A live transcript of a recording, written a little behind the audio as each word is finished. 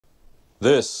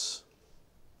This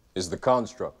is the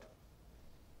construct.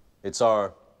 It's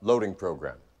our loading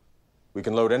program. We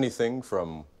can load anything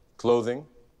from clothing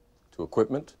to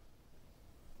equipment,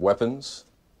 weapons,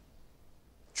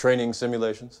 training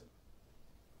simulations,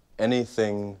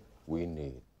 anything we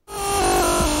need.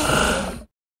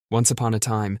 Once upon a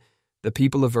time, the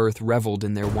people of Earth reveled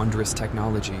in their wondrous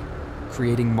technology,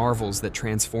 creating marvels that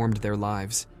transformed their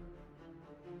lives.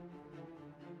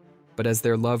 But as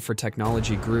their love for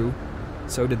technology grew,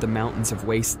 so did the mountains of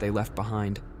waste they left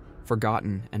behind,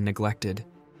 forgotten and neglected.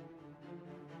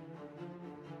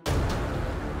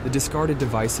 The discarded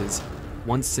devices,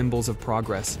 once symbols of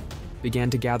progress, began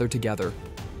to gather together,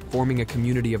 forming a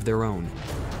community of their own.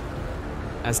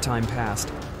 As time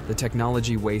passed, the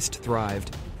technology waste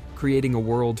thrived, creating a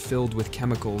world filled with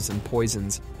chemicals and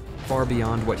poisons far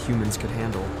beyond what humans could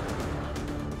handle.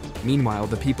 Meanwhile,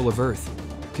 the people of Earth,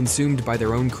 consumed by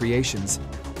their own creations,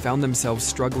 found themselves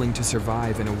struggling to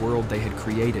survive in a world they had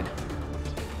created.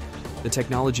 The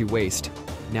technology waste,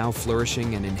 now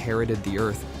flourishing and inherited the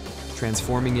Earth,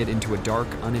 transforming it into a dark,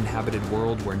 uninhabited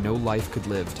world where no life could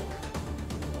live.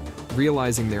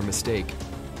 Realizing their mistake,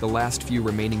 the last few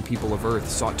remaining people of Earth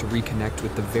sought to reconnect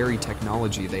with the very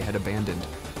technology they had abandoned,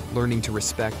 learning to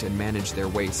respect and manage their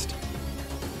waste.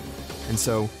 And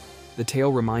so, the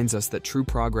tale reminds us that true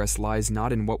progress lies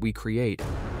not in what we create,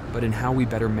 but in how we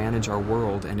better manage our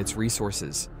world and its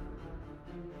resources.